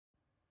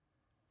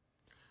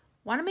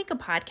Want to make a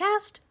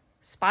podcast?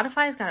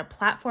 Spotify's got a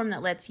platform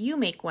that lets you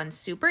make one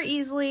super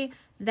easily,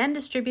 then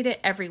distribute it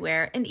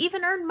everywhere, and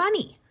even earn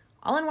money.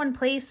 All in one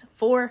place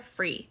for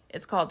free.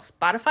 It's called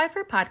Spotify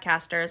for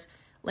Podcasters.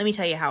 Let me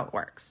tell you how it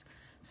works.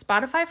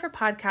 Spotify for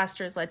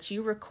Podcasters lets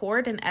you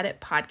record and edit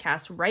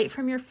podcasts right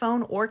from your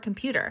phone or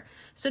computer.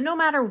 So no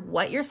matter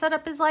what your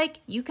setup is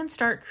like, you can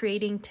start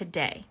creating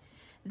today.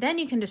 Then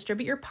you can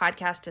distribute your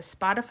podcast to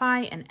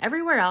Spotify and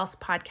everywhere else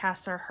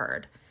podcasts are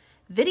heard.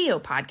 Video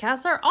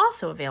podcasts are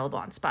also available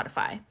on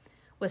Spotify.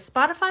 With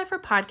Spotify for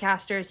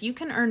Podcasters, you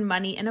can earn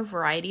money in a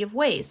variety of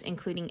ways,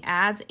 including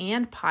ads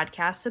and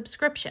podcast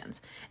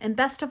subscriptions. And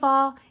best of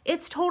all,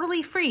 it's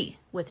totally free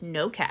with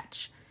no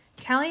catch.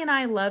 Callie and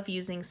I love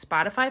using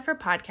Spotify for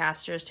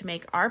Podcasters to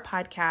make our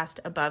podcast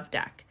Above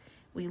Deck.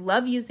 We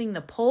love using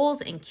the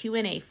polls and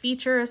Q&A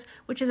features,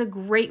 which is a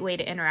great way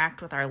to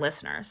interact with our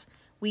listeners.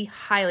 We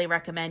highly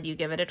recommend you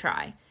give it a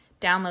try.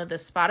 Download the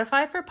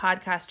Spotify for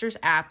Podcasters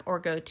app or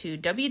go to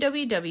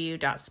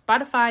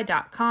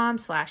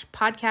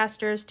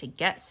www.spotify.com/podcasters to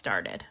get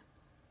started.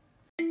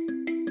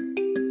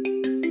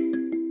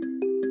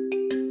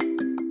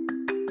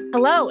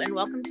 Hello, and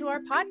welcome to our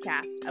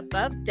podcast,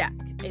 Above Deck,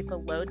 a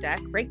below deck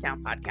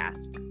breakdown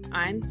podcast.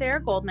 I'm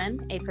Sarah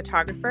Goldman, a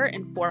photographer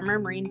and former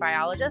marine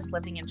biologist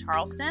living in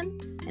Charleston,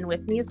 and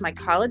with me is my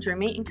college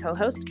roommate and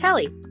co-host,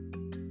 Kelly.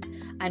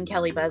 I'm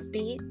Kelly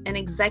Busby, an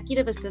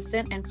executive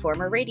assistant and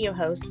former radio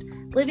host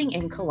living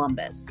in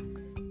Columbus.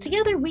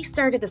 Together, we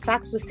started the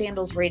Socks with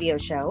Sandals radio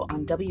show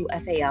on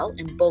WFAL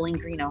in Bowling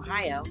Green,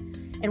 Ohio,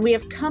 and we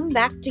have come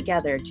back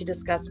together to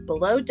discuss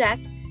Below Deck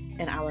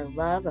and our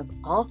love of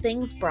all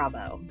things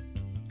Bravo.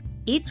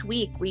 Each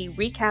week, we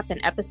recap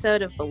an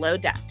episode of Below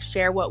Deck,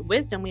 share what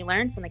wisdom we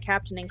learned from the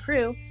captain and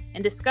crew,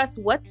 and discuss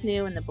what's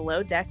new in the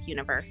Below Deck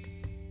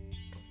universe.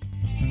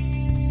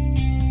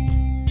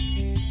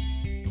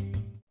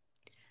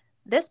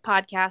 This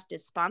podcast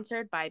is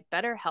sponsored by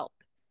BetterHelp.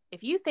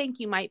 If you think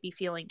you might be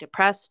feeling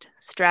depressed,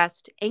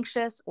 stressed,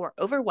 anxious, or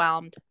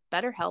overwhelmed,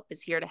 BetterHelp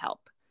is here to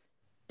help.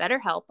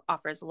 BetterHelp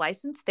offers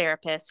licensed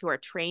therapists who are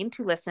trained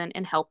to listen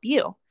and help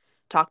you.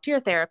 Talk to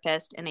your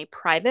therapist in a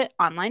private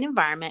online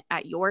environment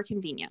at your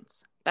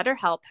convenience.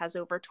 BetterHelp has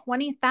over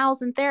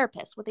 20,000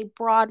 therapists with a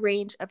broad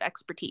range of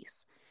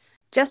expertise.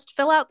 Just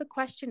fill out the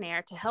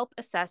questionnaire to help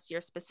assess your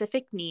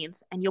specific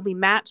needs, and you'll be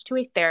matched to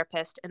a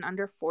therapist in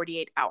under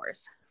 48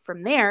 hours.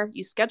 From there,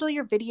 you schedule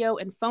your video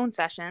and phone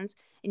sessions,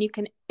 and you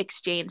can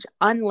exchange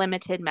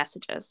unlimited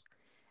messages.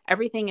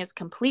 Everything is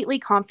completely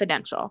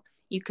confidential.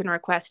 You can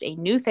request a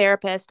new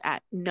therapist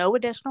at no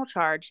additional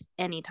charge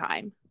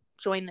anytime.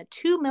 Join the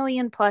 2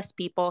 million plus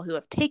people who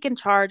have taken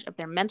charge of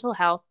their mental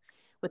health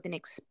with an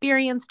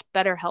experienced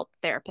BetterHelp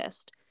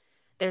therapist.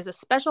 There's a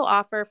special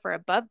offer for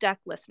Above Deck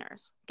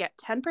listeners. Get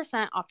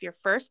 10% off your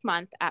first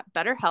month at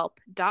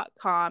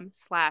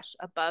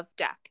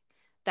betterhelp.com/abovedeck.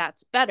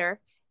 That's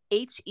better,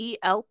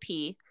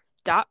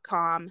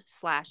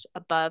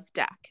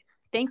 HELP.com/abovedeck.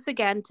 Thanks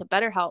again to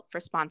BetterHelp for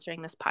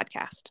sponsoring this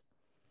podcast.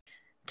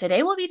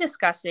 Today we'll be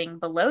discussing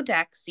Below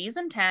Deck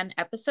Season 10,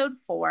 Episode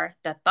 4,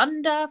 The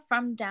Thunder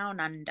from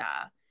Down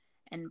Under,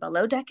 and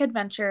Below Deck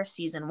Adventure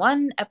Season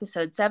 1,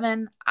 Episode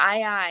 7,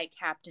 Aye Aye,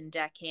 Captain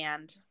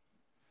Deckhand.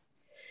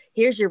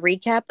 Here's your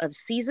recap of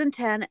Season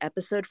 10,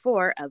 Episode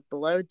 4 of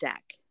Below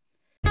Deck.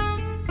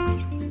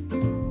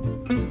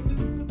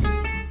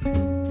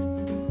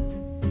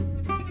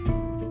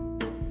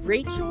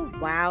 Rachel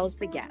wows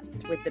the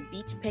guests with the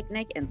beach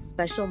picnic and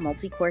special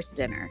multi-course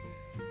dinner.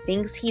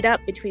 Things heat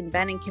up between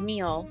Ben and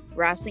Camille,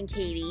 Ross and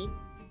Katie,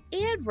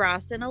 and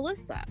Ross and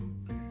Alyssa.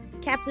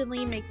 Captain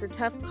Lee makes a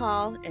tough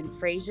call, and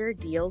Frasier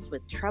deals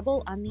with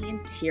trouble on the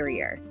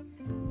interior.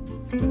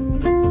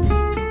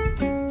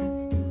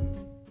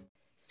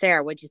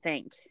 Sarah, what'd you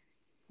think?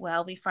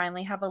 Well, we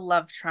finally have a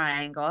love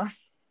triangle.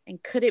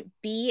 And could it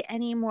be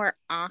any more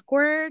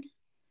awkward?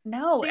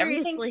 No,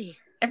 Seriously.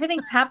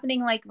 everything's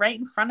happening like right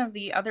in front of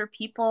the other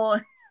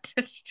people.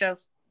 It's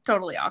just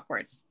totally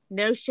awkward.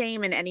 No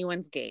shame in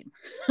anyone's game.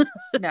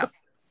 No.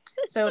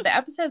 So the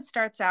episode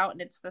starts out and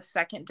it's the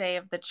second day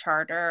of the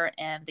charter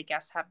and the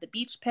guests have the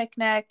beach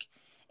picnic.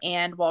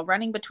 And while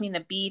running between the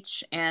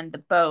beach and the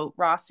boat,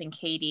 Ross and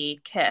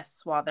Katie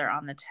kiss while they're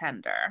on the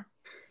tender.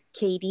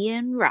 Katie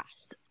and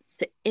Ross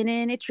sitting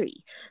in a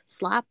tree,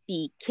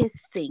 sloppy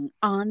kissing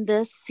on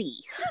the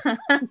sea. I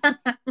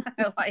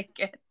like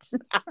it.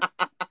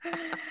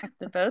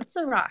 The boat's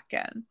a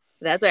rockin'.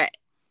 That's right.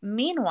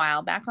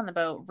 Meanwhile, back on the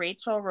boat,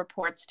 Rachel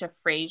reports to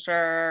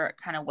Frasier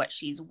kind of what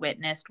she's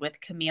witnessed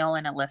with Camille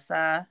and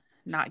Alyssa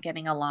not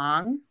getting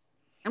along.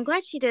 I'm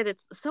glad she did.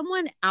 It's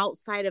someone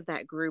outside of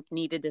that group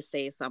needed to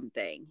say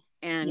something.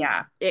 And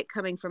it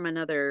coming from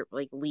another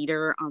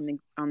leader on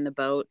the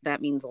boat,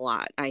 that means a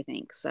lot, I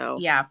think. So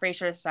yeah,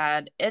 Frasier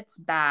said it's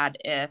bad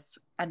if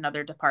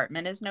another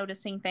department is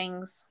noticing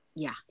things.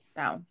 Yeah.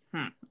 So,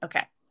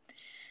 okay.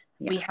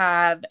 Yeah. We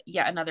have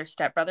yet another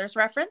Step Brothers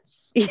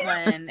reference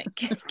when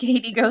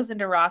Katie goes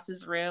into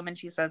Ross's room and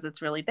she says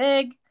it's really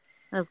big.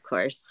 Of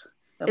course.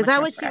 So is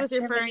that much what she was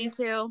activities. referring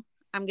to?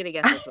 I'm going to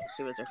guess that's what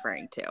she was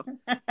referring to.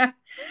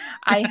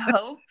 I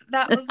hope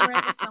that was where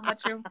the so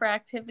much room for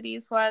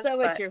activities was. So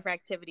much room for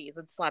activities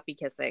and sloppy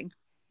kissing.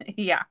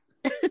 Yeah.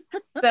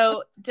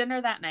 So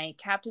dinner that night,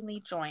 Captain Lee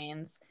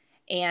joins,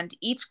 and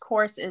each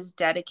course is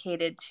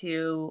dedicated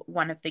to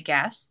one of the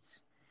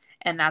guests.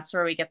 And that's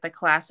where we get the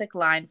classic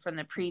line from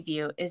the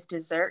preview, is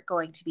dessert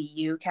going to be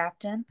you,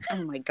 Captain?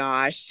 Oh my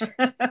gosh.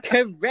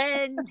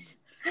 Cringe.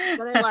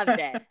 But I loved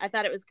it. I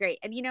thought it was great.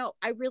 And,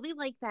 I really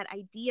like that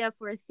idea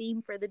for a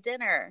theme for the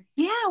dinner.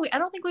 Yeah, I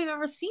don't think we've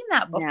ever seen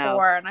that before. No.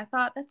 And I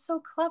thought, that's so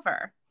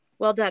clever.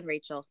 Well done,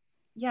 Rachel.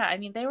 Yeah, I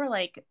mean, they were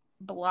like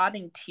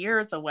blotting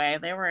tears away.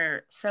 They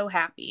were so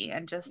happy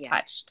and just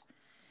touched.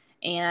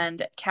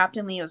 And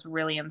Captain Lee was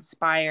really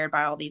inspired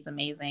by all these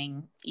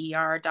amazing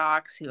ER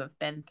docs who have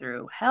been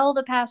through hell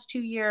the past 2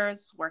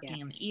 years working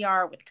in the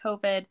ER with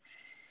COVID.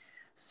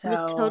 So he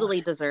was totally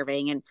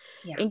deserving.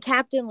 And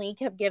Captain Lee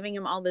kept giving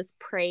him all this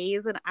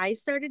praise. And I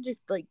started to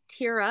like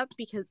tear up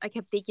because I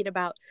kept thinking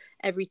about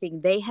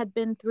everything they had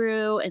been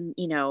through. And,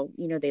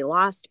 they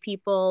lost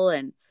people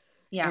and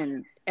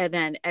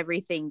then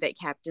everything that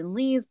Captain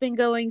Lee's been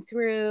going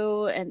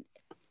through. And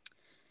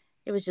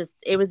it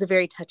was a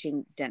very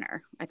touching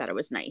dinner. I thought it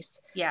was nice.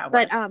 Yeah.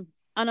 But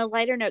on a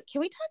lighter note, can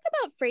we talk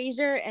about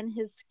Frasier and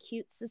his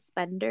cute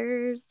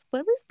suspenders?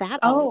 What was that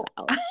all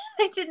about?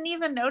 I didn't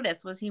even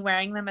notice. Was he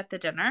wearing them at the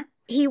dinner?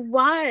 He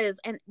was.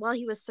 And while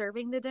he was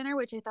serving the dinner,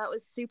 which I thought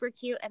was super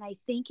cute. And I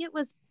think it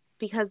was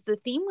because the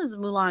theme was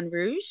Moulin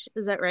Rouge.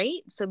 Is that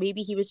right? So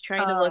maybe he was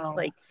trying to look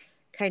like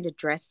kind of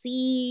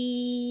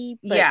dressy.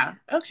 But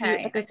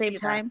cute at the same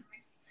time.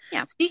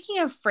 Yeah. Speaking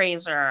of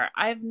Frasier,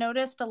 I've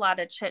noticed a lot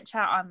of chit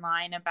chat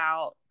online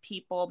about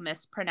people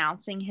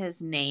mispronouncing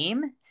his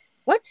name.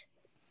 What?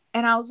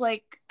 And I was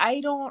like,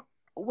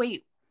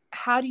 wait,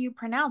 how do you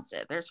pronounce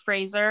it? There's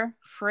Frasier.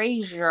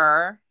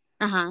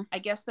 I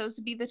guess those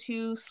would be the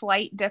two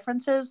slight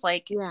differences,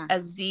 like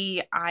a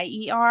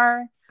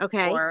Z-I-E-R.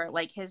 Okay. Or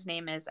like his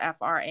name is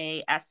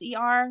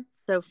F-R-A-S-E-R.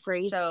 So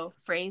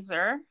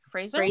Fraser.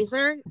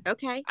 Fraser.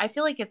 Okay. I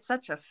feel like it's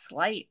such a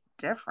slight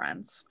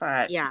difference,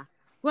 but yeah.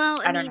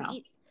 Well, I don't know.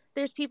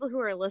 There's people who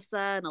are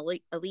Alyssa and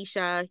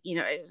Alicia,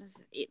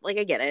 like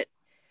I get it.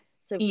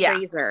 So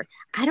Fraser.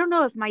 I don't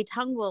know if my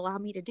tongue will allow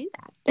me to do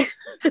that.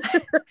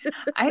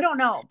 I don't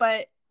know,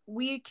 but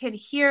we can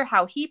hear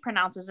how he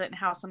pronounces it and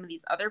how some of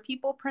these other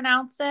people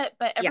pronounce it,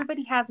 but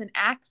everybody has an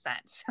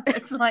accent. So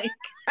it's like,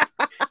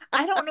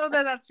 I don't know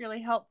that that's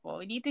really helpful.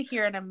 We need to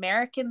hear an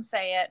American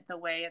say it the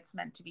way it's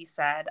meant to be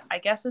said. I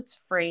guess it's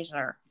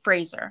Fraser.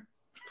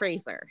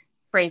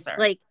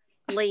 Like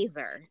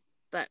laser.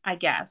 But I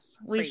guess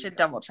we should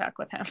double check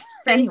with him.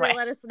 Anyway,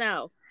 let us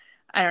know.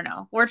 I don't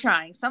know. We're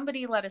trying.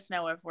 Somebody let us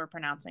know if we're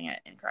pronouncing it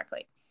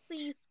incorrectly.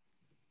 Please.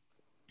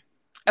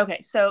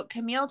 Okay, so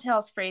Camille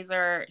tells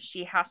Fraser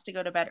she has to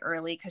go to bed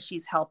early because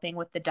she's helping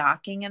with the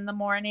docking in the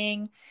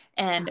morning.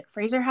 And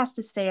Fraser has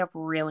to stay up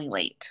really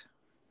late.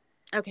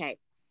 Okay.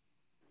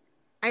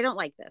 I don't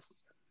like this.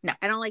 No.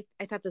 I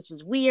thought this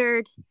was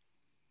weird.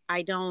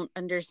 I don't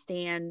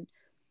understand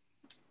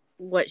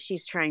what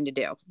she's trying to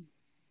do.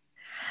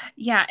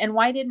 Yeah, and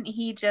why didn't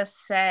he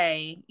just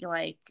say,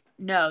 like,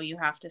 no, you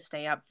have to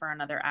stay up for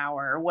another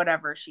hour or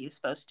whatever she's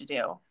supposed to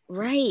do?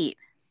 Right.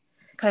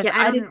 Because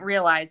I didn't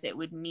realize it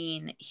would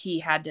mean he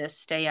had to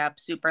stay up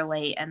super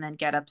late and then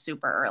get up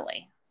super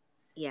early.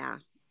 Yeah.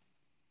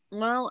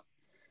 Well,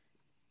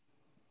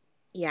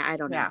 yeah, I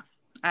don't know. Yeah,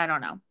 I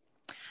don't know.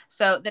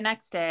 So the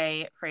next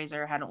day,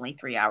 Fraser had only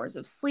 3 hours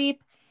of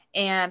sleep.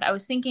 And I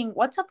was thinking,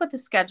 what's up with the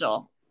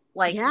schedule?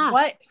 Like,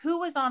 who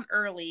was on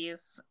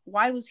earlies?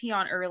 Why was he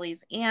on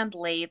earlies and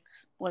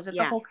lates? Was it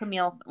the whole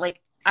Camille?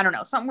 Like, I don't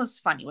know. Something was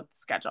funny with the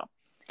schedule.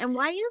 And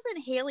why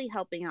isn't Haley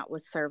helping out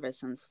with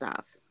service and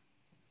stuff?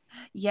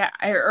 Yeah.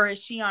 Or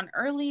is she on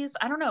earlies?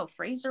 I don't know.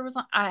 Fraser was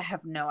on. I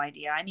have no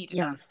idea. I need to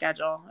know the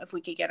schedule. If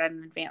we could get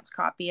an advanced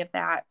copy of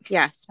that.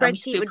 Yeah.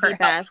 Spreadsheet would be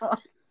best.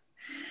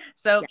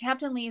 So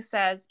Captain Lee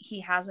says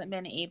he hasn't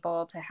been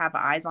able to have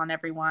eyes on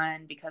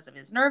everyone because of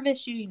his nerve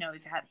issue.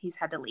 He's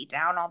had to lay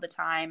down all the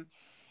time.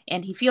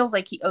 And he feels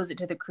like he owes it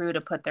to the crew to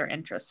put their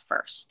interests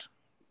first.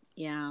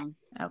 Yeah.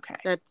 Okay.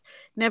 That's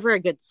never a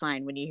good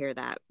sign when you hear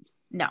that.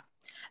 No.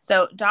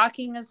 So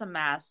docking is a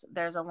mess.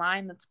 There's a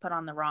line that's put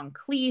on the wrong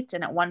cleat.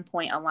 And at one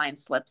point, a line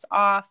slips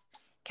off.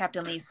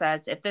 Captain Lee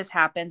says, if this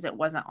happens, it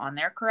wasn't on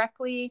there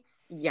correctly.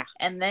 Yeah.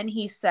 And then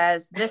he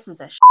says, this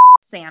is a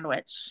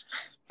sandwich.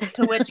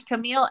 To which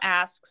Camille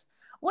asks,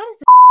 what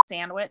is a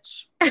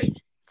sandwich?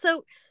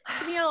 So,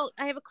 Camille,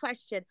 I have a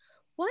question.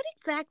 What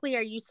exactly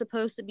are you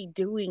supposed to be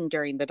doing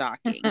during the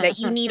docking that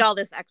you need all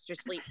this extra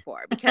sleep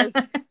for? Because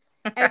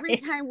every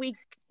time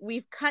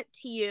we've cut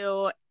to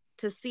you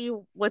to see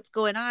what's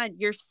going on,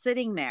 you're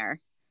sitting there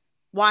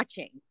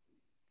watching.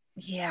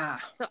 Yeah.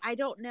 So I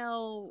don't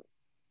know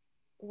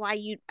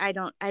why I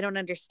don't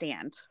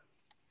understand.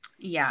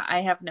 Yeah,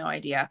 I have no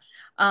idea.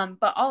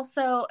 But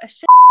also a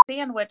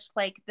sandwich,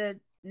 like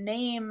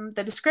name,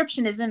 the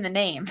description is in the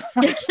name.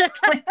 Like,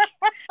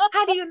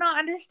 how do you not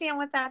understand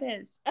what that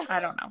is? I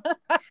don't know.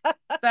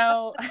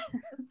 So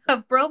a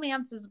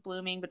bromance is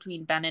blooming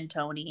between Ben and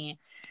Tony.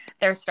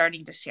 They're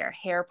starting to share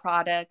hair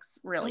products.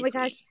 Really sweet.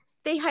 Gosh.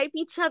 They hype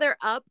each other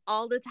up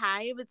all the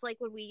time. It's like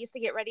when we used to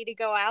get ready to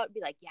go out and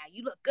be like, yeah,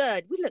 you look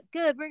good. We look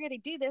good. We're going to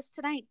do this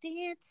tonight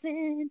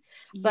dancing.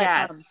 But,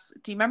 yes.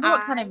 Do you remember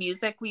what kind of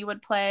music we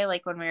would play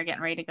like when we were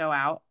getting ready to go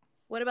out?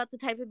 What about the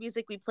type of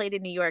music we played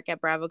in New York at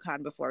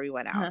BravoCon before we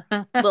went out?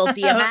 Little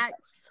DMX,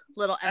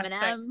 little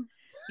Eminem.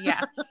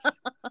 Yes.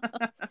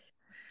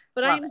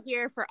 But I'm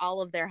here for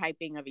all of their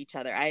hyping of each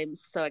other. I'm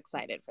so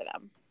excited for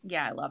them.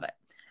 Yeah, I love it.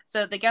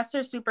 So the guests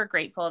are super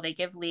grateful. They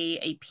give Lee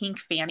a pink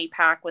fanny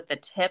pack with the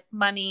tip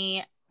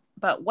money.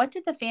 But what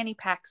did the fanny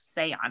pack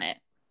say on it?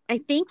 I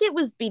think it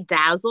was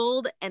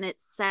bedazzled and it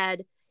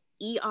said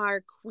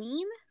ER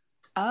Queen.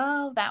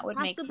 Oh, that would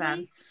make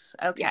sense.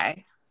 Okay.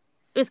 Yeah.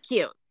 It was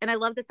cute. And I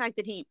love the fact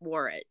that he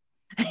wore it.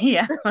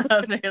 Yeah, that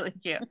was really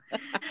cute.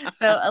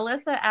 So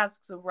Alyssa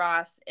asks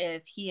Ross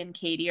if he and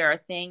Katie are a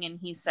thing. And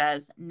he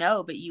says,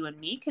 no, but you and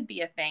me could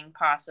be a thing,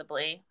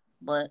 possibly.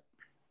 But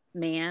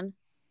man,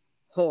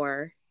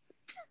 whore,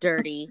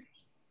 dirty,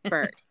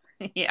 bird.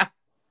 Yeah.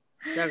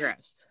 So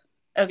gross.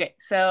 Okay,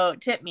 so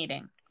tip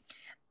meeting.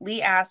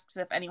 Lee asks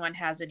if anyone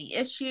has any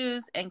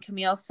issues, and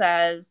Camille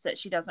says that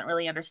she doesn't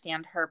really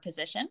understand her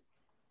position,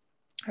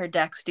 her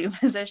deck stew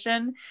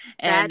position.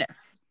 And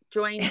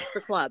join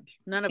the club.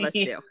 None of us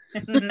do.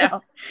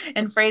 No.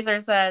 And Fraser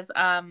says,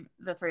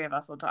 the three of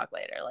us will talk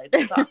later. Like,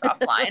 we'll talk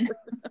offline.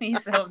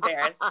 He's so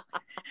embarrassed.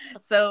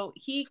 So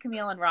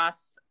Camille, and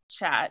Ross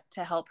chat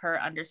to help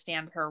her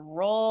understand her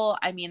role.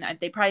 I mean,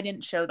 they probably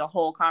didn't show the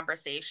whole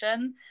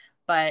conversation,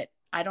 but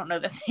I don't know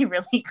that they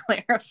really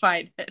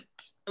clarified it.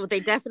 Well, they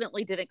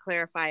definitely didn't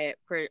clarify it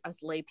for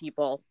us lay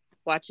people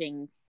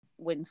watching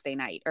Wednesday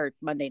night or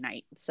Monday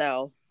night.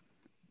 So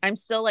I'm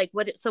still like,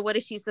 what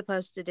is she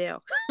supposed to do?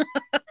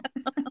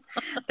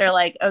 They're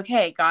like,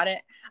 okay, got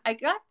it. I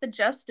got the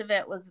gist of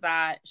it was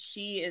that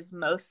she is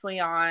mostly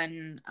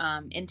on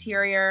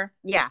interior.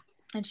 Yeah.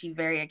 And she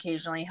very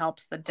occasionally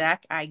helps the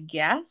deck, I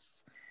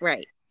guess.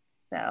 Right.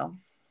 So,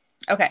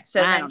 okay.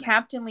 So then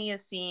Captain Lee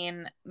is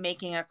seen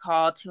making a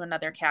call to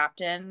another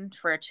captain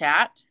for a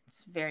chat.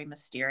 It's very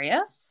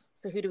mysterious.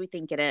 So who do we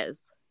think it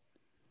is?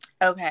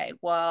 Okay.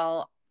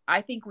 Well,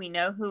 I think we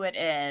know who it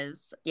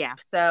is. Yeah.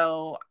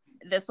 So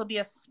this will be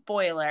a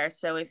spoiler.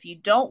 So if you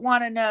don't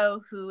want to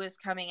know who is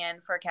coming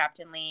in for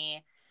Captain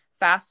Lee,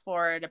 fast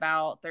forward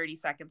about 30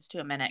 seconds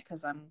to a minute,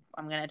 because I'm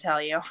going to tell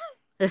you.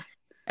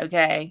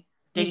 Okay.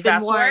 Did you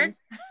fast forward?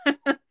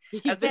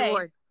 Okay.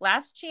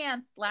 Last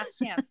chance.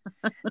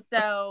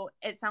 So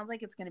it sounds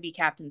like it's going to be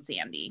Captain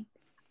Sandy.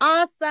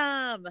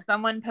 Awesome.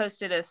 Someone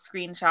posted a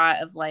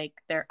screenshot of like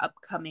their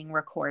upcoming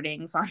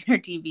recordings on their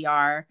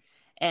DVR,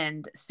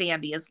 and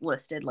Sandy is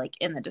listed like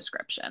in the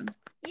description.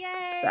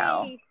 Yay!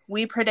 So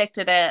we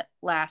predicted it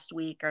last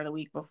week or the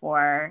week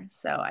before.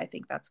 So I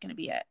think that's going to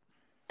be it.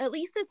 At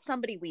least it's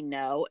somebody we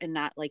know and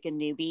not like a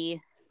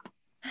newbie.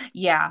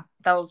 Yeah,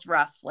 that was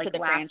rough. Like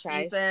last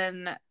franchise.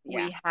 Season,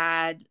 we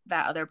had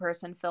that other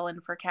person fill in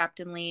for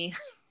Captain Lee.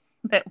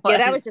 That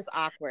was just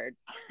awkward.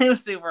 It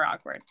was super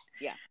awkward.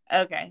 Yeah.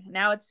 Okay,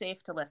 now it's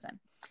safe to listen.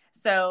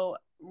 So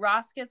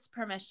Ross gets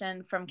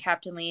permission from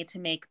Captain Lee to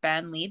make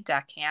Ben lead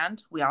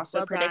deckhand. We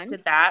also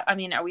predicted that. I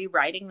mean, are we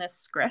writing this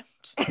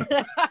script?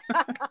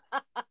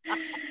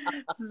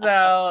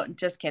 So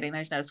just kidding.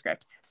 There's no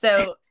script.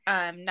 So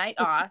night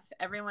off,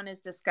 everyone is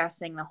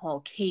discussing the whole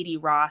Katie,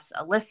 Ross,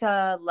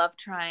 Alyssa love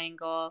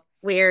triangle.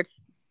 Weird.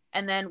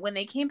 And then when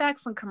they came back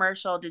from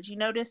commercial, did you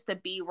notice the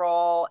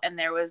B-roll? And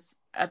there was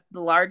a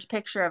large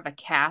picture of a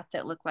cat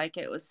that looked like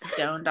it was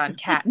stoned on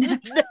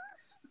catnip.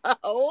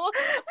 Oh,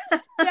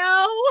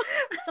 no.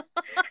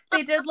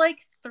 They did like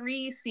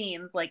 3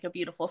 scenes, like a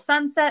beautiful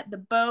sunset, the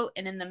boat,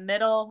 and in the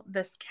middle,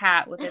 this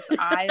cat with its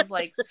eyes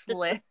like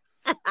slits.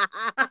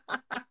 I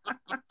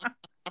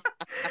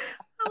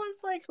was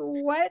like,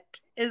 what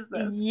is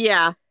this?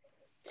 Yeah.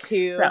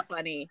 Too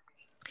funny.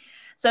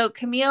 So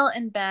Camille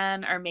and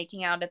Ben are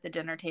making out at the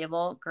dinner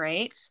table.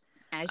 Great.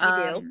 As you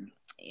do.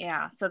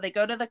 Yeah. So they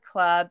go to the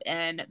club,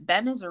 and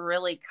Ben is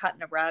really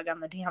cutting a rug on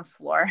the dance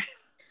floor.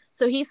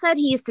 So he said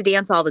he used to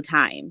dance all the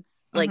time,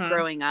 like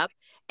growing up.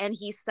 And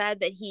he said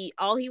that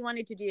all he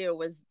wanted to do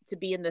was to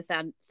be in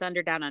the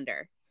Thunder Down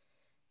Under.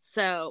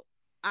 So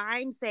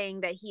I'm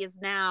saying that he is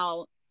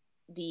now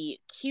the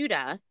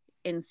Cuda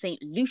in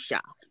St.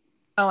 Lucia.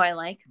 Oh, I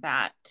like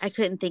that. I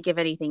couldn't think of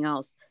anything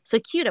else. So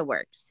Cuda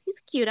works.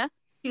 He's Cuda.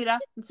 Cuda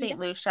in St.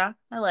 Lucia.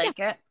 I like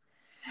it.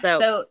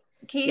 So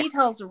Katie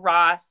tells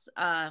Ross,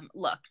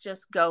 look,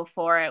 just go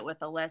for it with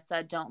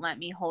Alyssa. Don't let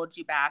me hold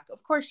you back.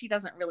 Of course, she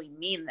doesn't really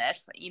mean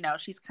this. You know,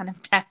 she's kind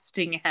of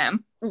testing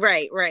him.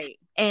 Right.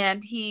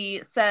 And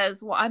he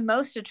says, well, I'm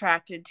most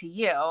attracted to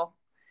you.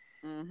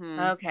 Mm-hmm.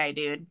 Okay,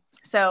 dude.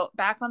 So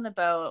back on the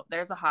boat,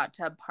 there's a hot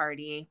tub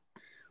party.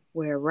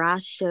 Where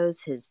Ross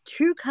shows his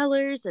true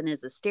colors and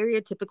is a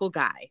stereotypical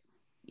guy.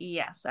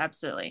 Yes,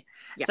 absolutely.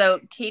 Yeah. So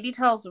Katie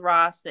tells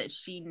Ross that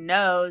she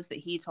knows that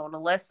he told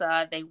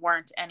Alyssa they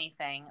weren't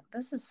anything.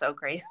 This is so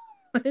crazy.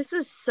 This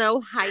is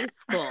so high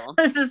school.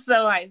 This is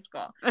so high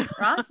school.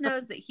 Ross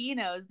knows that he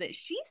knows that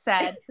she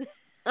said.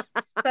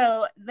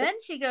 So then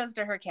she goes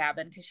to her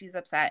cabin because she's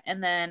upset.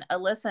 And then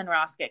Alyssa and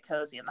Ross get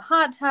cozy in the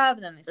hot tub.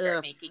 And then they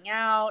start making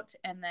out.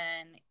 And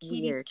then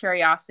Katie's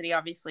curiosity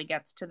obviously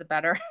gets to the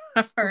better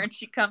of her. And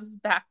she comes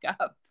back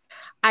up.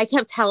 I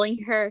kept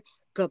telling her,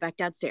 go back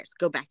downstairs.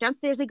 Go back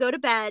downstairs and go to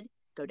bed.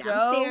 Go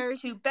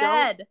downstairs. Go to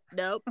bed.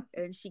 Nope.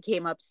 And she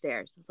came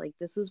upstairs. It's like,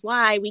 this is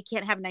why we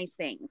can't have nice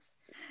things.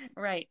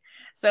 Right.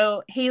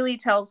 So Haley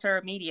tells her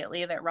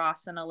immediately that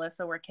Ross and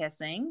Alyssa were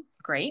kissing.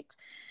 Great.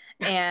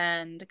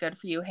 And good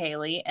for you,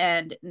 Haley.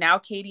 And now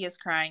Katie is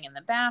crying in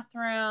the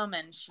bathroom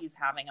and she's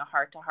having a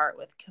heart-to-heart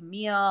with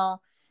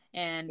Camille.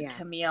 And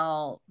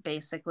Camille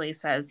basically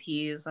says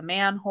he's a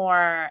man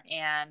whore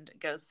and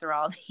goes through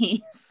all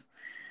these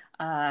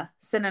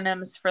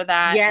synonyms for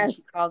that. Yes. And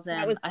she calls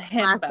him a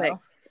classic. himbo.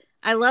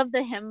 I love the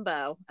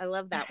himbo. I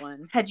love that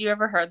one. Had you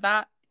ever heard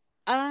that?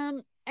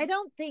 I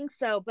don't think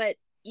so, but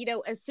you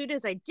know, as soon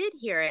as I did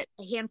hear it,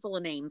 a handful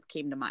of names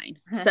came to mind.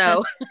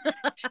 So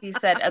she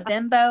said a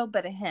bimbo,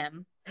 but a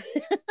him.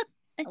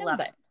 I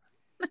love it.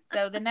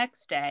 So the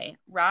next day,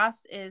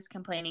 Ross is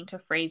complaining to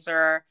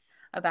Fraser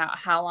about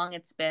how long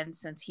it's been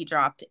since he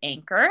dropped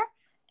anchor.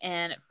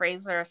 And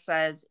Fraser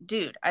says,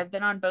 dude, I've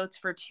been on boats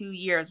for 2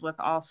 years with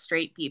all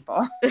straight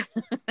people.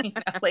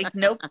 Like,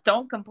 nope,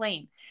 don't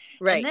complain.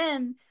 Right. And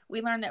then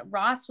we learned that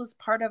Ross was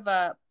part of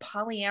a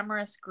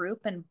polyamorous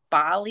group in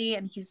Bali,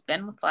 and he's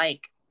been with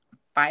like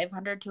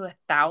 500 to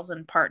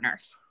 1,000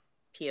 partners.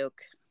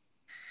 Puke.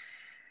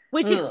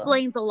 Which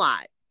explains a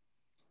lot.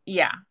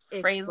 Yeah.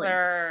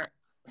 Fraser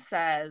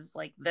says,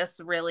 like, this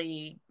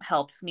really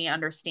helps me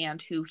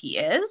understand who he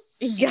is.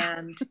 Yeah.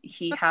 And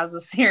he has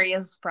a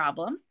serious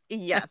problem.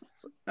 Yes,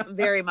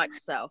 very much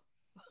so.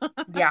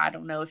 Yeah, I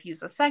don't know if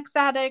he's a sex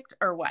addict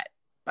or what,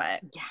 but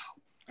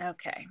yeah.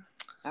 Okay.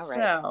 All right.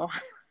 So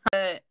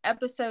the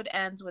episode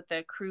ends with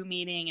a crew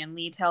meeting and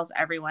Lee tells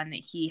everyone that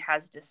he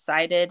has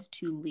decided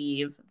to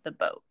leave the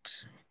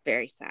boat.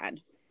 Very sad.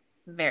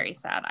 Very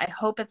sad. I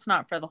hope it's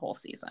not for the whole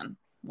season.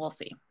 We'll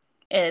see.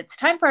 It's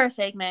time for our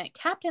segment,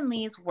 Captain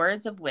Lee's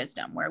Words of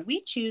Wisdom, where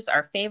we choose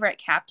our favorite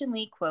Captain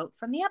Lee quote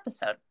from the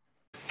episode.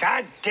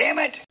 God damn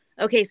it!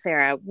 Okay,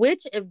 Sarah,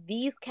 which of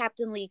these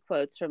Captain Lee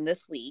quotes from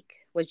this week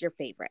was your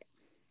favorite?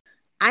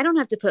 I don't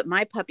have to put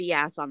my puppy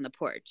ass on the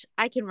porch.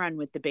 I can run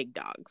with the big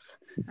dogs.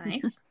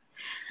 Nice.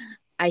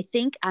 I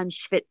think I'm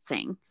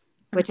schwitzing,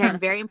 which I'm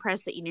very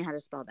impressed that you knew how to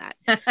spell that.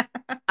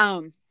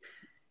 And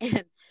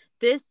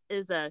this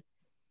is a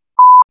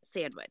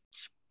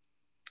sandwich.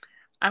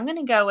 I'm going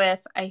to go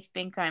with, I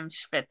think I'm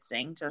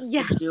schwitzing. Just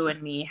the Jew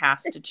in me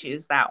has to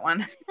choose that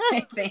one,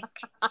 I think.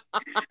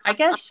 I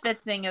guess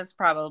schwitzing is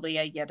probably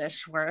a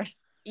Yiddish word.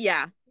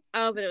 Yeah.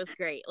 Oh, but it was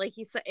great. Like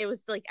he said, it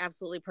was like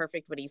absolutely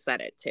perfect when he said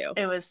it too.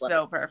 It was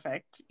so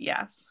perfect.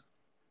 Yes.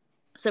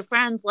 So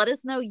friends, let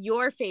us know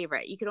your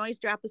favorite. You can always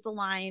drop us a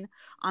line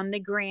on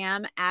the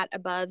gram at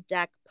Above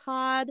Deck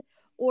Pod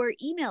or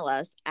email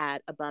us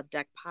at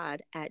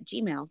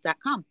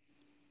abovedeckpod@gmail.com.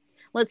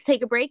 Let's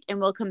take a break and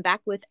we'll come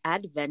back with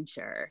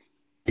adventure.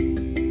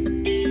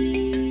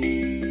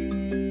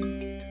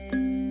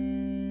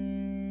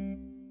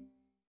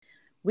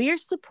 We are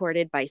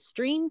supported by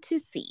Stream to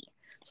Sea.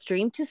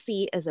 Stream to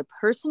Sea is a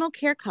personal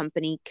care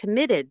company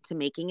committed to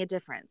making a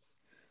difference.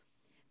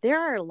 There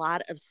are a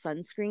lot of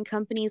sunscreen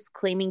companies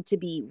claiming to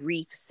be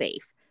reef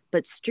safe,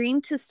 but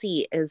Stream to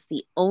Sea is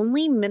the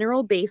only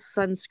mineral-based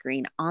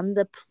sunscreen on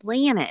the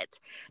planet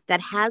that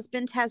has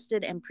been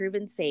tested and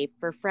proven safe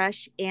for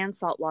fresh and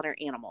saltwater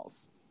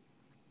animals.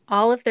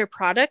 All of their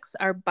products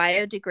are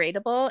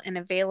biodegradable and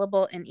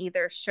available in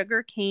either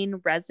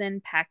sugarcane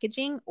resin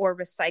packaging or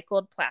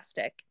recycled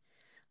plastic.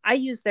 I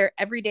use their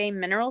everyday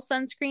mineral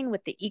sunscreen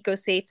with the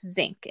EcoSafe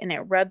zinc, and it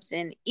rubs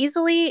in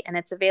easily, and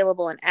it's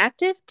available in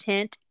active,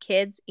 tint,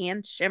 kids,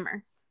 and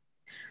shimmer.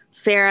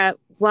 Sarah,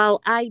 while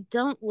I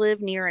don't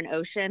live near an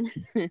ocean,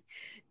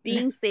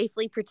 being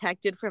safely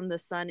protected from the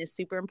sun is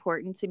super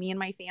important to me and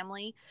my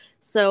family.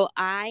 So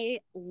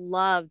I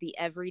love the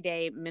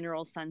everyday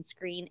mineral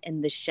sunscreen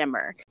in the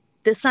shimmer.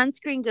 The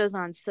sunscreen goes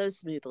on so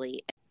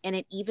smoothly, and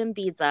it even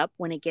beads up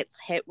when it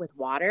gets hit with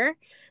water,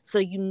 so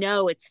you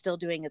know it's still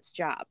doing its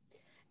job.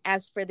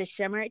 As for the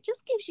shimmer, it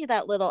just gives you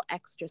that little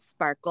extra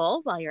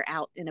sparkle while you're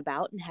out and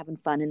about and having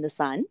fun in the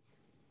sun.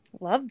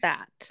 Love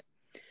that.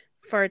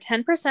 For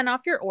 10%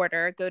 off your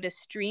order, go to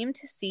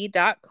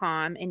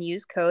streamtosea.com and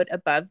use code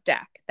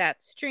ABOVEDECK.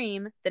 That's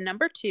stream, the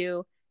number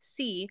 2,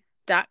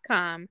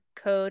 c.com,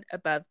 code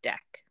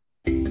ABOVEDECK.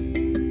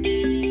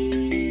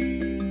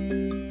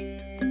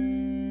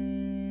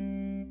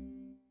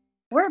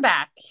 We're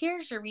back.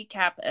 Here's your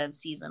recap of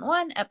Season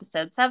 1,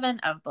 Episode 7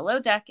 of Below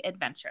Deck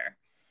Adventure.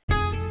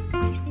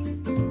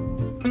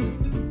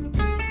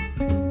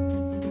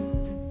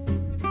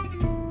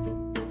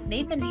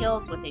 Nathan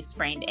deals with a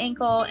sprained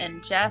ankle,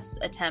 and Jess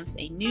attempts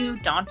a new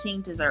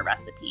daunting dessert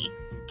recipe.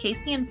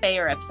 Casey and Faye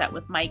are upset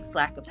with Mike's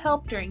lack of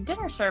help during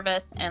dinner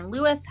service, and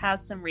Lewis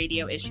has some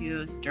radio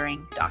issues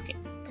during docking.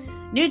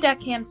 New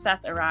deckhand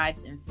Seth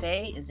arrives, and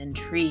Faye is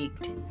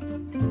intrigued.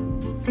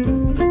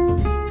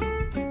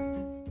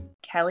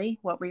 Kelly,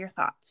 what were your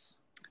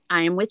thoughts?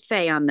 I am with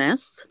Faye on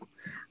this.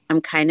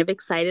 I'm kind of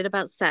excited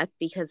about Seth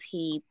because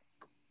he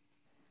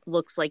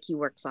looks like he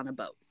works on a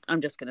boat.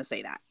 I'm just going to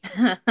say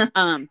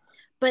that.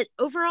 But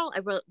overall,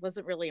 I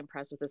wasn't really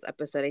impressed with this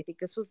episode. I think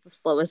this was the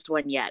slowest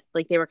one yet.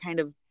 Like they were kind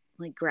of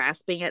like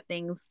grasping at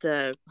things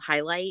to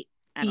highlight.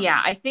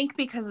 I think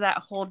because that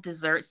whole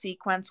dessert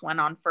sequence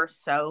went on for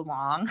so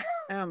long.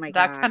 Oh my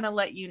God. That kind of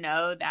let you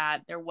know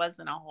that there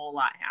wasn't a whole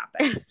lot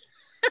happen.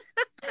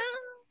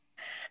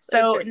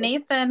 So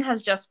Nathan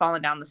has just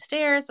fallen down the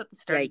stairs at the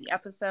start of the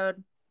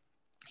episode.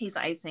 He's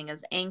icing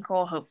his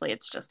ankle. Hopefully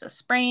it's just a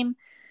sprain.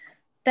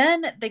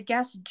 Then the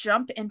guests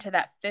jump into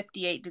that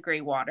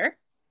 58-degree water.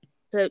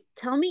 So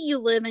tell me you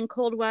live in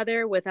cold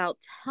weather without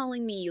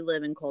telling me you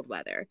live in cold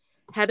weather.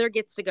 Heather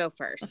gets to go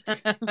first.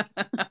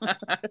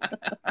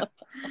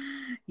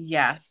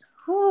 Yes.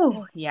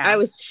 Whew, yeah. I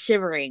was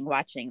shivering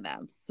watching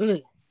them.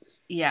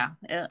 Yeah.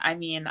 I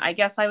mean, I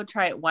guess I would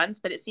try it once,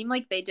 but it seemed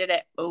like they did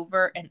it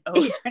over and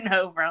over and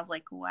over. I was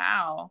like,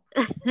 wow.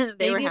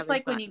 Maybe it's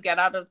like fun. When you get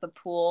out of the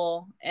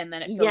pool and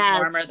then it feels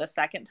warmer the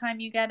second time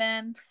you get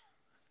in.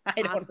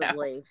 I don't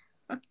know.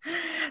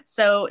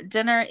 So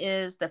dinner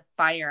is the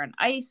fire and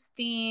ice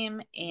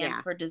theme.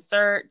 And for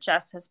dessert,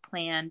 Jess has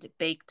planned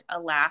baked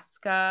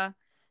Alaska.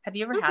 Have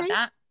you ever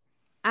had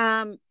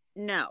that?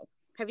 No.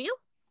 Have you?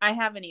 I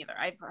haven't either.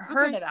 I've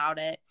heard about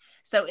it.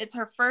 So it's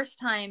her first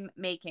time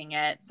making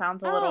it.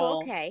 Sounds a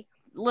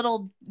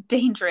little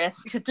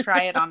dangerous to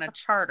try it on a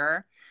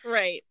charter.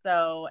 Right.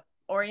 So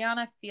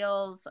Oriana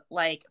feels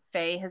like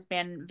Faye has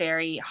been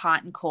very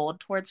hot and cold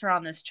towards her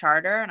on this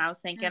charter. And I was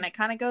thinking it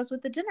kind of goes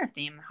with the dinner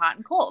theme, hot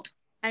and cold.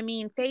 I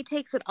mean, Faye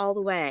takes it all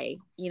the way,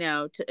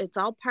 it's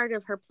all part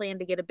of her plan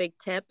to get a big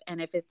tip.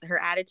 And if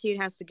her attitude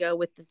has to go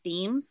with the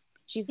themes,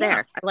 she's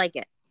there. I like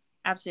it.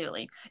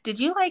 Absolutely. Did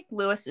you like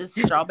Lewis's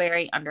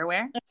strawberry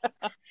underwear?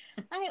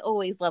 I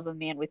always love a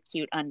man with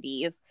cute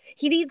undies.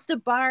 He needs to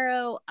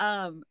borrow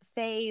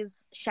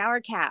Faye's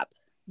shower cap.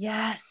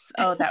 Yes.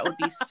 Oh, that would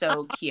be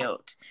so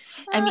cute.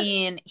 I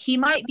mean, he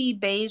might be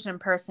beige in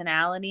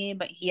personality,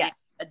 but he's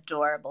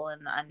adorable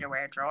in the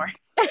underwear drawer.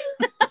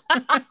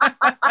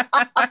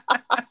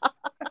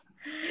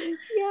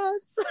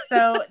 Yes.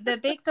 So the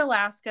baked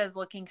Alaska is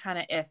looking kind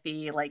of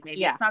iffy. Like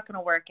maybe it's not going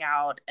to work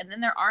out. And then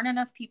there aren't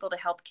enough people to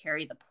help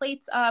carry the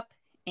plates up.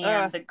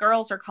 And the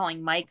girls are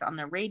calling Mike on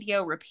the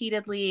radio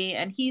repeatedly.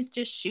 And he's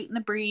just shooting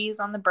the breeze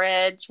on the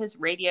bridge. His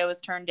radio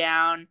is turned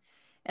down.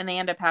 And they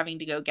end up having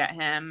to go get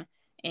him.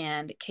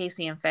 And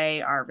Casey and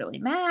Faye are really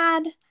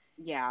mad.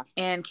 Yeah.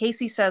 And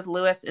Casey says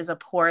Lewis is a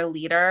poor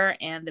leader.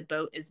 And the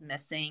boat is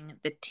missing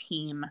the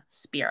team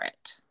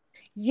spirit.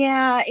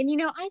 Yeah,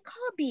 and I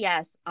call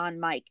BS on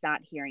Mike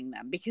not hearing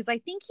them because I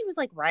think he was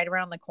like right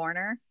around the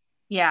corner.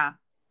 Yeah.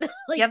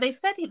 They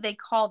said they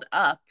called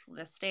up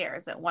the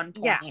stairs at one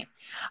point. Yeah.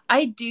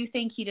 I do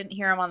think he didn't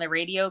hear him on the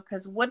radio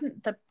because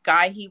wouldn't the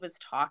guy he was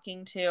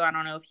talking to, I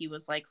don't know if he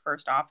was like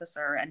first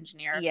officer or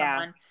engineer or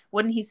someone,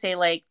 wouldn't he say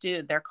like,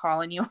 dude, they're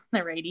calling you on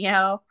the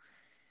radio?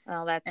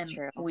 Well, that's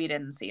true. We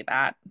didn't see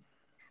that.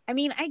 I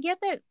mean, I get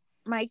that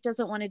Mike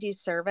doesn't want to do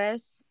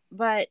service,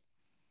 but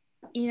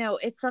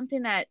it's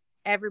something that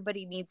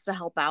everybody needs to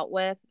help out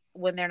with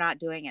when they're not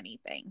doing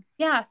anything.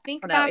 Yeah,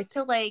 think back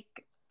to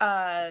like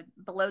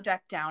Below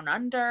Deck Down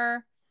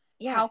Under.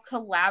 Yeah. How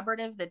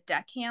collaborative the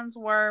deckhands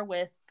were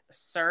with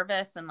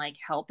service and like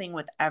helping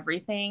with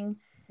everything.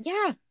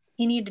 Yeah.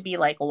 He needed to be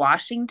like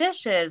washing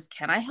dishes.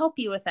 Can I help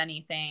you with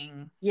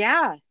anything?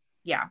 Yeah.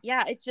 Yeah.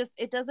 Yeah.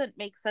 It doesn't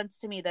make sense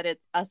to me that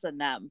it's us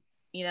and them,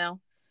 No.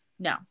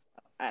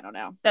 I don't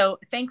know. So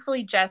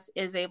thankfully Jess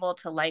is able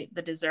to light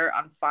the dessert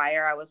on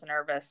fire. I was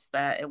nervous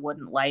that it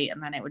wouldn't light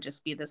and then it would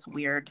just be this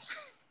weird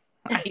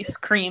ice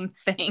cream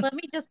thing. Let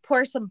me just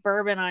pour some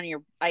bourbon on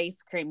your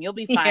ice cream. You'll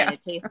be fine. Yeah.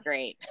 It tastes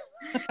great.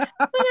 But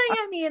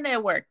I mean,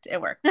 it worked.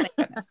 Thank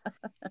goodness.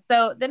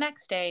 So the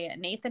next day,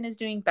 Nathan is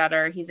doing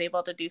better. He's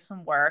able to do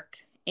some work.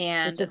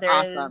 And there's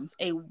awesome.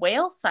 A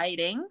whale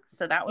sighting.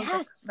 So that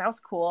was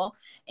cool.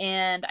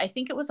 And I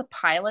think it was a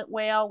pilot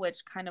whale,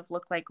 which kind of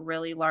looked like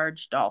really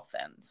large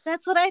dolphins.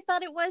 That's what I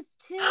thought it was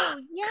too.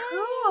 Yeah.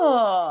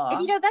 Cool.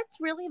 And that's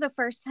really the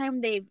first time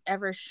they've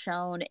ever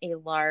shown a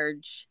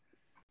large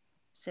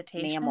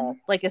cetacean mammal,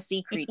 like a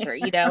sea creature.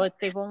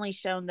 They've only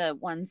shown the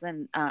ones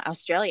in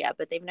Australia,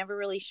 but they've never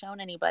really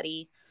shown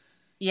anybody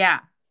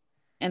in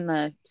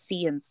the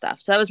sea and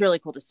stuff. So that was really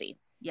cool to see.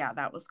 Yeah,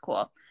 that was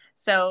cool.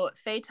 So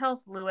Faye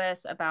tells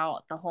Lewis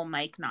about the whole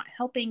Mike not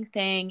helping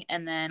thing.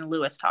 And then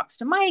Lewis talks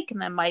to Mike.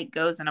 And then Mike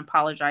goes and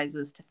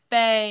apologizes to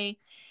Faye.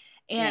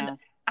 And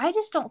I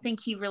just don't think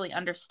he really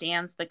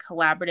understands the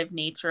collaborative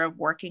nature of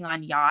working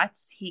on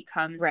yachts. He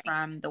comes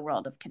from the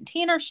world of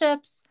container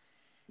ships.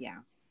 Yeah.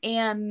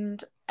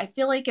 And I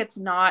feel like it's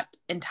not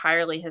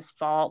entirely his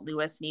fault.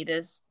 Lewis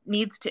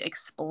needs to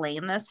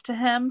explain this to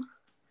him.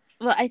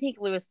 Well, I think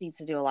Lewis needs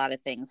to do a lot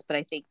of things, but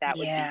I think that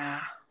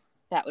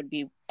would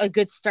be a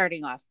good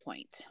starting off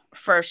point.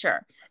 For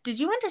sure. Did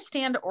you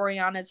understand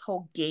Oriana's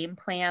whole game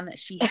plan that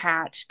she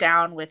hatched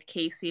down with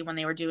Casey when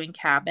they were doing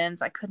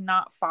cabins? I could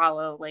not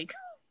follow like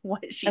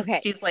what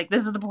she's like,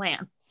 this is the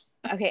plan.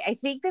 Okay, I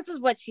think this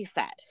is what she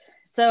said.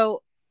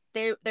 So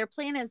their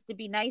plan is to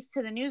be nice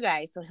to the new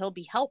guy so he'll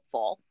be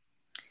helpful.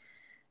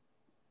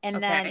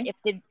 And then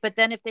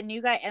if the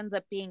new guy ends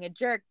up being a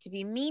jerk, to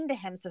be mean to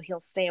him so he'll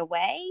stay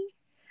away.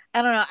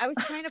 I don't know. I was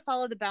trying to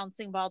follow the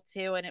bouncing ball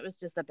too, and it was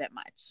just a bit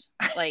much.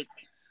 Like,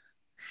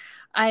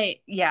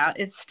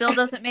 it still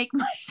doesn't make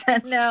much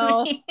sense.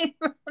 No, to me.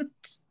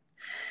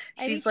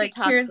 She's like,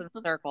 talks in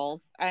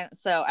circles. I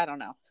don't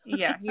know.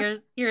 Yeah,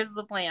 here's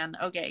the plan.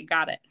 Okay,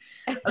 got it.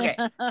 Okay,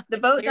 the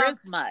boat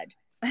docks mud.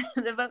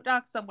 The boat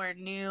docks somewhere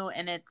new,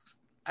 and it's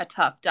a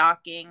tough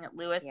docking.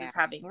 Lewis is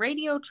having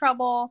radio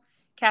trouble.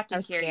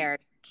 Captain Carey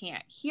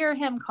can't hear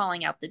him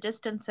calling out the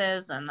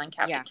distances, and then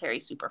Captain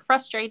Carey's super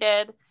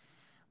frustrated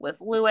with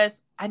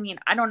Lewis. I mean,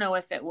 I don't know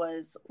if it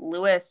was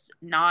Lewis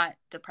not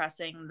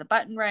depressing the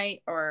button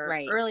right or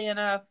early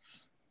enough.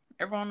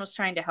 Everyone was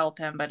trying to help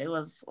him, but it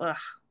was but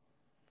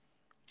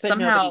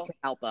somehow nobody could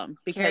help him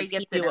because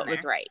he knew what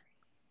was right.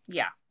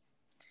 Yeah.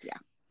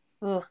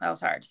 Ooh, that was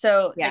hard.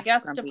 So the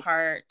guests grumpy.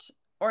 depart.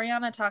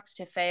 Oriana talks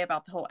to Faye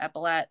about the whole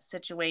epaulette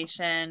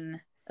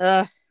situation.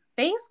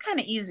 Faye's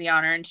kind of easy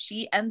on her, and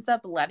she ends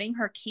up letting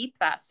her keep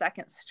that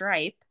second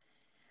stripe.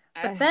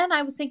 But then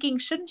I was thinking,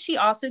 shouldn't she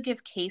also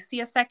give Casey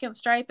a second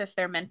stripe if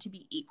they're meant to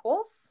be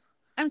equals?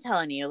 I'm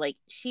telling you, like,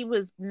 she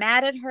was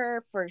mad at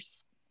her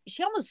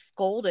she almost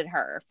scolded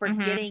her for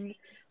getting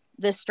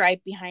the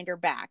stripe behind her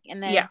back.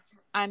 And then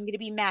I'm going to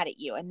be mad at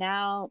you. And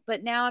now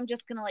I'm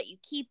just going to let you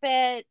keep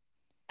it.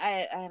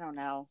 I don't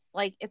know.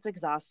 Like, it's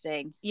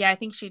exhausting. Yeah, I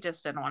think she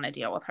just didn't want to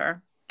deal with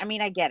her. I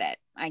mean, I get it.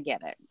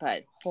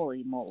 But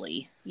holy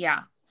moly.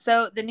 Yeah.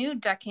 So the new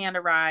deckhand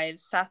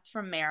arrives, Seth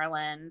from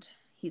Maryland.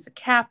 He's a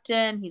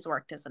captain. He's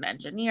worked as an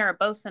engineer, a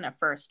bosun, a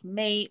first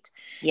mate.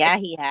 Yeah,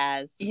 he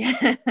has.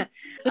 Yeah.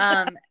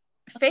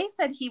 Faye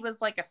said he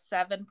was like a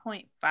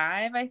 7.5,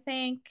 I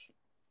think.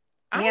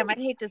 Damn, I'd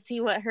hate to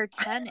see what her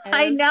 10 is.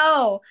 I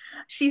know.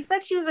 She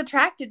said she was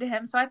attracted to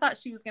him, so I thought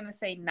she was going to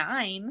say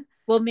 9.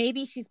 Well,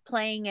 maybe she's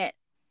playing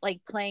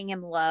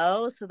him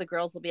low, so the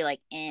girls will be like,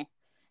 eh.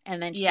 And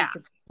then she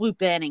could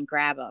swoop in and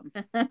grab him.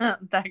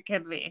 That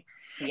could be.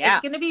 Yeah.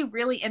 It's going to be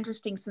really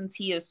interesting since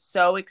he is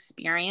so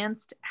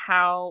experienced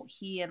how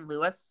he and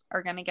Lewis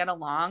are going to get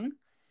along.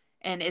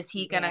 And is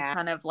he going to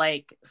kind of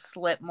like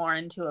slip more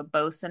into a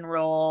bosun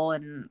role?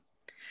 And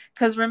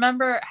because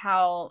remember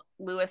how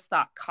Lewis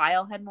thought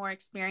Kyle had more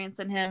experience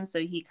than him. So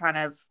he kind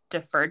of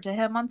deferred to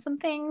him on some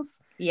things.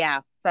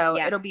 Yeah. So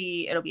it'll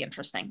be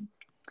interesting.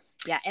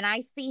 Yeah. And I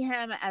see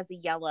him as a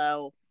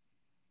yellow.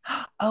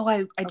 Oh,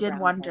 I did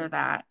wonder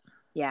that.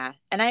 Yeah.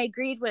 And I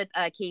agreed with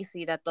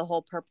Casey that the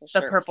whole purple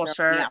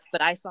shirt. Yeah,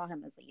 but I saw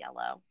him as a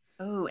yellow.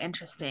 Oh,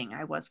 interesting.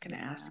 I was going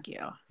to ask you.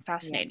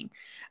 Fascinating.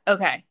 Yeah.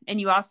 Okay. And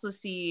you also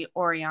see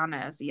Oriana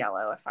as a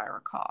yellow, if I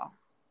recall.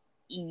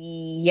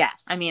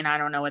 Yes. I mean, I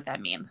don't know what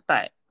that means,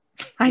 but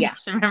I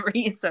just remember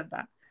you said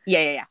that.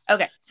 Yeah.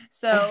 Okay.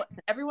 So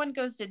everyone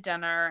goes to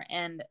dinner,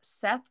 and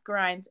Seth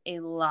grinds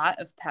a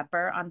lot of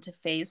pepper onto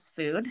Faye's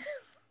food.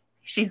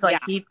 She's like,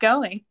 keep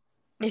going.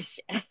 Would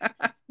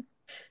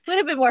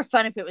have been more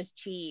fun if it was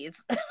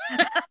cheese.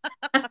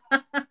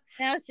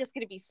 Now it's just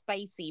going to be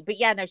spicy. But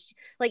yeah, no,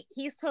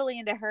 he's totally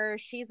into her.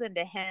 She's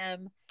into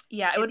him.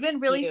 Yeah, it would have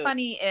been really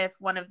funny if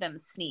one of them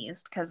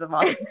sneezed because of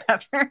all the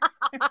pepper.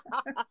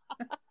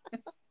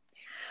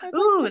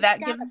 Ooh, that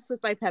gives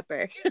with my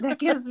pepper. That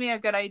gives me a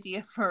good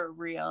idea for a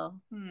reel.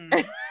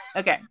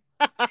 Okay.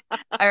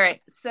 All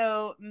right.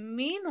 So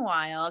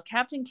meanwhile,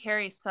 Captain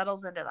Carey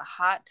settles into the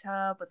hot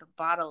tub with a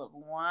bottle of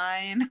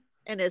wine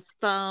and his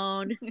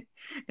phone.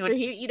 So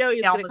he's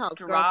going to call his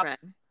girlfriend.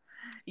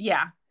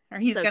 Yeah. Or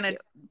he's going to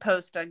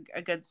post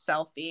a good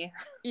selfie.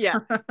 Yeah.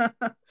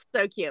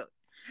 So cute.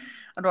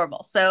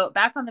 Adorable. So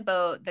back on the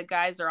boat, the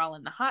guys are all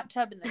in the hot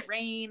tub in the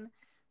rain.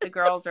 The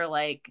girls are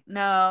like,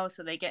 no.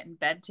 So they get in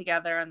bed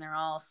together and they're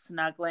all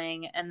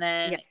snuggling. And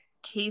then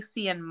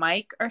Casey and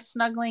Mike are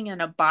snuggling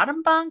in a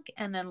bottom bunk.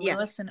 And then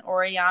Lewis and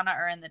Oriana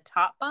are in the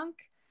top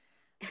bunk,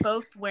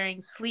 both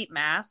wearing sleep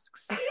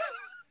masks.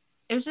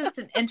 It was just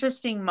an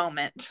interesting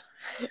moment.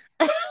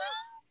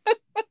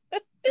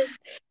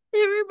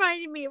 It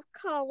reminded me of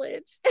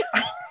college.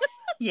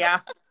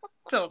 Yeah,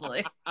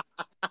 totally.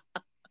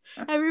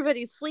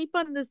 Everybody sleep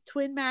on this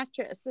twin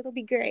mattress. It'll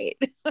be great.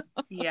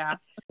 Yeah.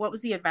 What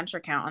was the adventure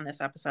count on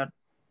this episode?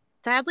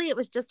 Sadly, it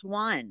was just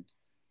 1.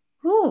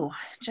 Ooh,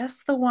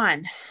 just the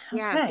 1.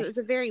 Yeah, okay. So it was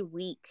a very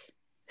weak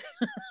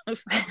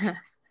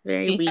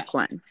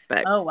one.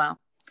 But oh,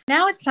 well.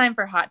 Now it's time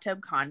for Hot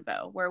Tub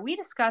Convo, where we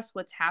discuss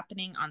what's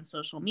happening on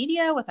social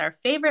media with our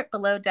favorite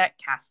Below Deck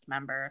cast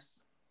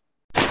members.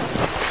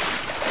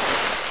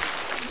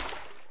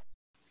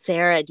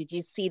 Sarah, did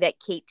you see that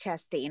Kate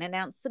Chastain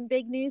announced some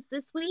big news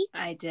this week?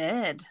 I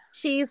did.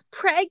 She's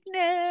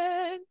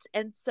pregnant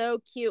and so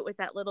cute with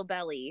that little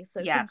belly.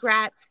 So Yes.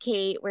 Congrats,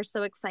 Kate. We're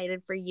so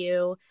excited for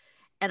you.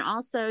 And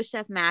also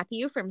Chef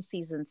Matthew from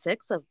season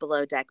 6 of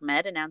Below Deck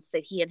Med announced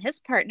that he and his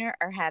partner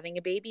are having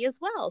a baby as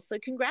well. So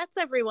congrats,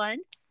 everyone.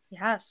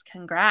 Yes,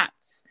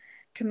 congrats.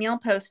 Camille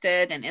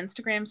posted an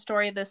Instagram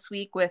story this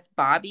week with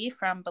Bobby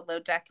from Below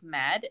Deck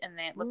Med, and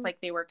it looked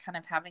like they were kind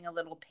of having a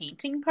little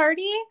painting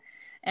party.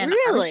 And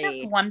Really? I was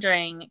just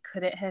wondering,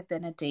 could it have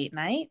been a date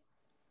night?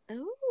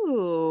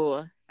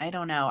 Ooh. I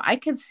don't know. I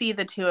could see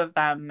the two of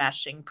them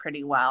meshing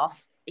pretty well.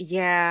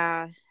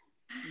 Yeah.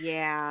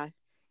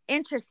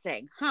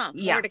 Interesting. Huh?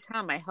 Yeah. More to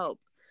come, I hope.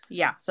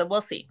 Yeah, so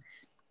we'll see.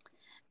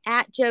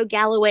 At Joe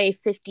Galloway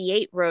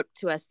 58 wrote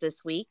to us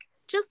this week,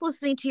 just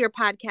listening to your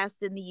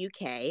podcast in the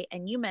UK,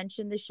 and you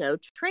mentioned the show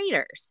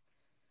Traitors.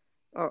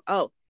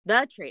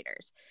 The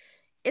Traitors.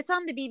 It's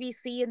on the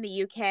BBC in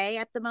the UK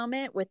at the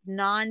moment with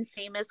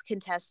non-famous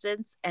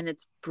contestants, and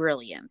it's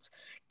brilliant.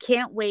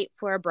 Can't wait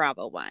for a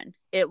Bravo one.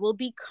 It will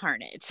be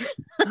carnage.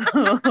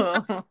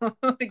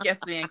 It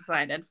gets me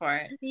excited for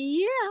it.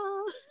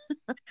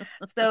 Yeah.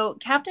 So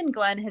Captain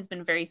Glenn has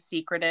been very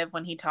secretive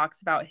when he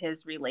talks about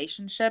his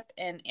relationship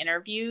in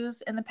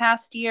interviews in the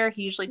past year.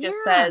 He usually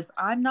just says,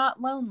 "I'm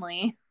not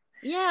lonely."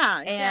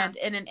 Yeah. And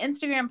in an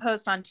Instagram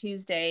post on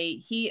Tuesday,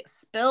 he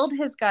spilled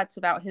his guts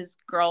about his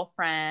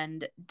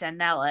girlfriend,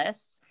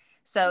 Daenerys.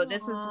 So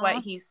this is what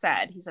he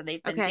said. He said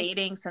they've been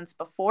dating since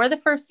before the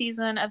first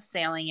season of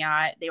Sailing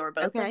Yacht. They were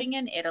both living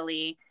in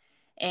Italy,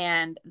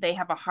 and they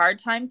have a hard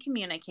time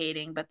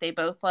communicating, but they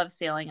both love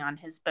sailing on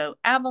his boat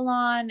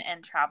Avalon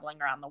and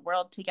traveling around the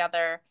world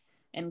together.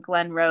 And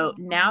Glenn wrote,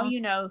 "Now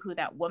you know who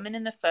that woman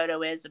in the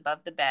photo is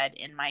above the bed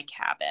in my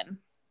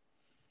cabin."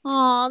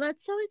 Oh,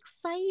 that's so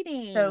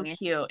exciting. So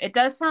cute. It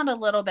does sound a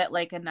little bit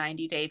like a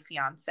 90-Day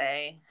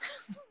Fiancé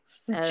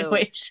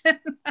situation.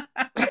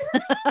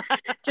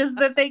 Just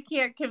that they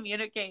can't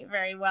communicate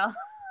very well.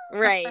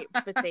 Right.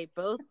 But they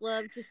both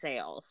love to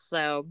sail.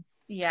 So,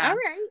 yeah. All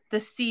right. The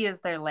sea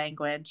is their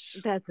language.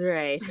 That's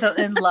right. So,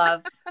 in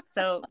love.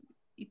 So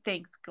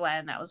thanks,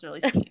 Glenn. That was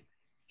really sweet.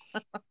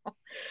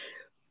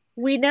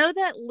 We know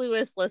that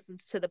Lewis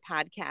listens to the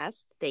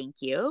podcast.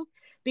 Thank you.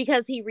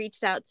 Because he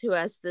reached out to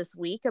us this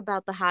week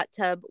about the hot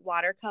tub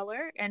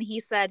watercolor. And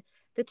he said,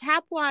 the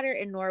tap water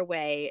in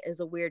Norway is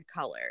a weird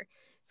color.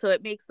 So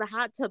it makes the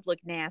hot tub look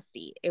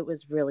nasty. It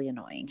was really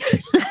annoying.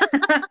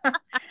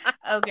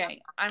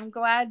 Okay. I'm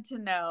glad to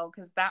know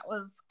because that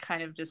was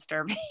kind of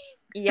disturbing.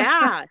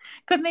 Yeah.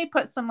 Couldn't they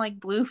put some like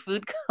blue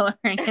food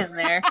coloring in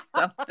there or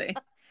something?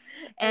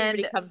 And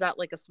it comes out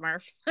like a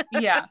Smurf.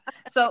 Yeah.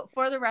 So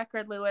for the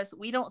record, Lewis,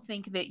 we don't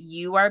think that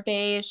you are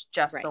beige,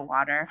 just the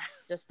water.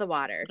 Just the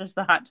water. Just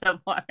the hot tub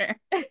water.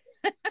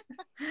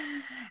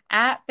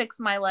 At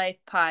Fix My Life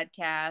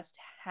podcast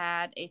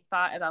had a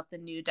thought about the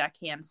new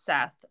deckhand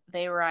Seth.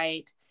 They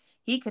write,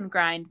 "He can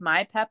grind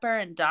my pepper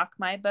and dock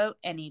my boat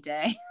any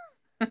day."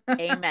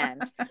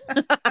 Amen.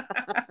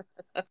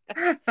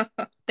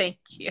 Thank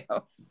you.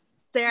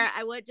 Sarah,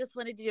 I just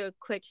wanted to do a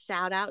quick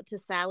shout out to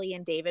Sally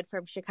and David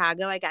from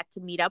Chicago. I got to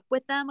meet up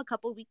with them a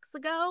couple weeks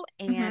ago,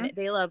 and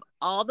they love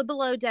all the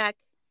Below Deck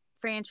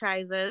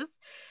franchises.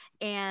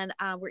 And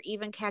we're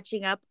even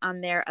catching up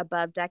on their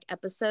Above Deck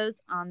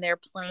episodes on their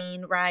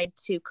plane ride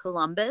to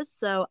Columbus.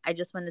 So I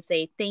just want to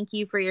say thank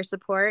you for your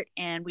support,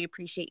 and we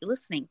appreciate you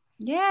listening.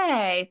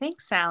 Yay.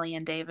 Thanks, Sally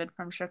and David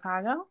from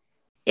Chicago.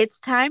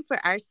 It's time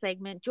for our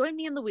segment, Join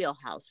Me in the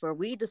Wheelhouse, where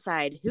we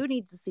decide who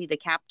needs to see the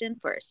captain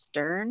for a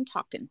stern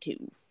talking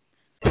to.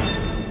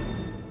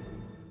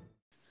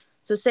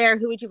 So, Sarah,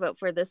 who would you vote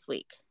for this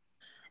week?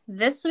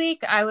 This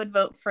week, I would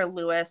vote for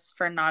Lewis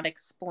for not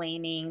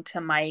explaining to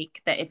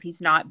Mike that if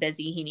he's not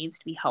busy, he needs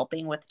to be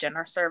helping with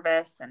dinner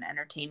service and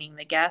entertaining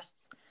the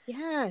guests.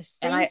 Yes,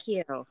 thank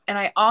you. And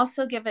I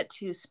also give it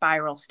to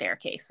Spiral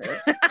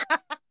Staircases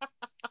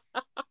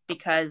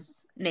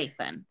because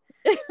Nathan,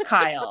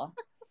 Kyle,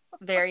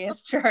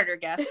 various charter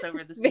guests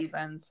over the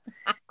seasons,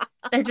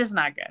 they're just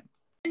not good.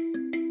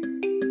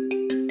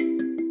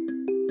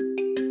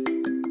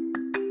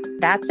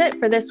 That's it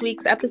for this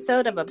week's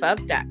episode of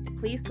Above Deck.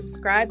 Please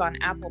subscribe on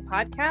Apple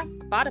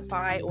Podcasts,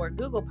 Spotify, or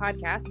Google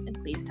Podcasts, and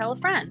please tell a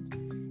friend.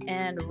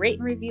 And rate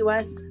and review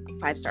us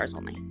 5 stars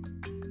only.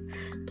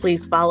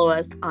 Please follow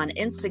us on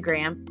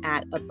Instagram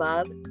at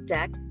Above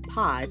Deck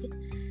Pod.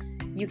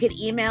 You can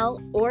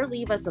email or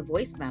leave us a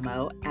voice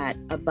memo at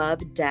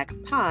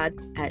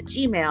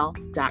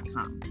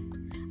abovedeckpod@gmail.com.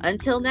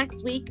 Until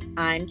next week,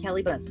 I'm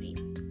Kelly Busby.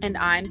 And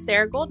I'm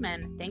Sarah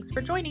Goldman. Thanks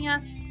for joining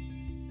us.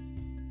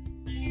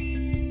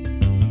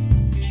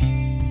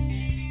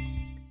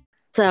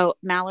 So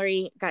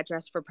Mallory got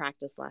dressed for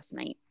practice last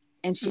night,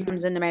 and she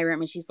comes into my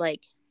room and she's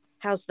like,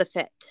 "How's the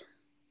fit?"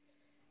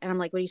 And I'm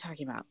like, "What are you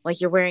talking about?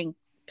 Like, you're wearing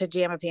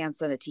pajama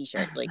pants and a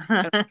t-shirt." Like,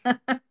 and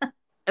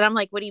I'm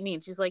like, "What do you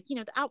mean?" She's like,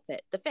 "The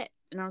outfit, the fit."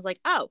 And I was like,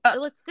 "Oh, it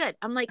looks good."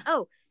 I'm like,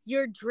 "Oh,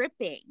 you're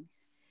dripping."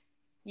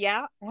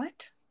 Yeah.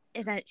 What?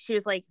 And she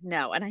was like,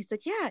 "No." And I said,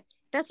 "Yeah,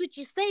 that's what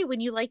you say when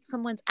you like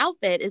someone's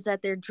outfit, is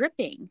that they're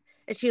dripping.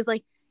 And she was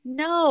like,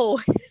 no.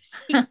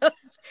 She goes,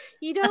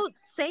 you don't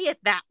say it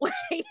that way.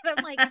 And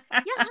I'm like,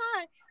 yeah,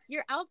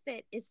 your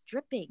outfit is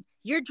dripping.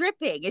 You're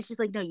dripping. And she's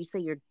like, no, you say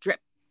you're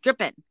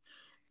dripping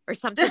or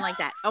something like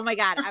that. Oh my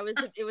God.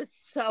 It was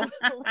so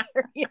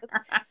hilarious.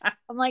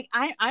 I'm like,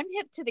 I'm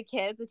hip to the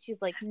kids. And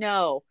she's like,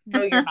 no,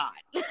 you're not.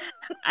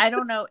 I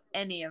don't know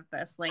any of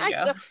this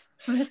lingo.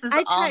 This is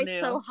I all try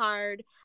new. so hard.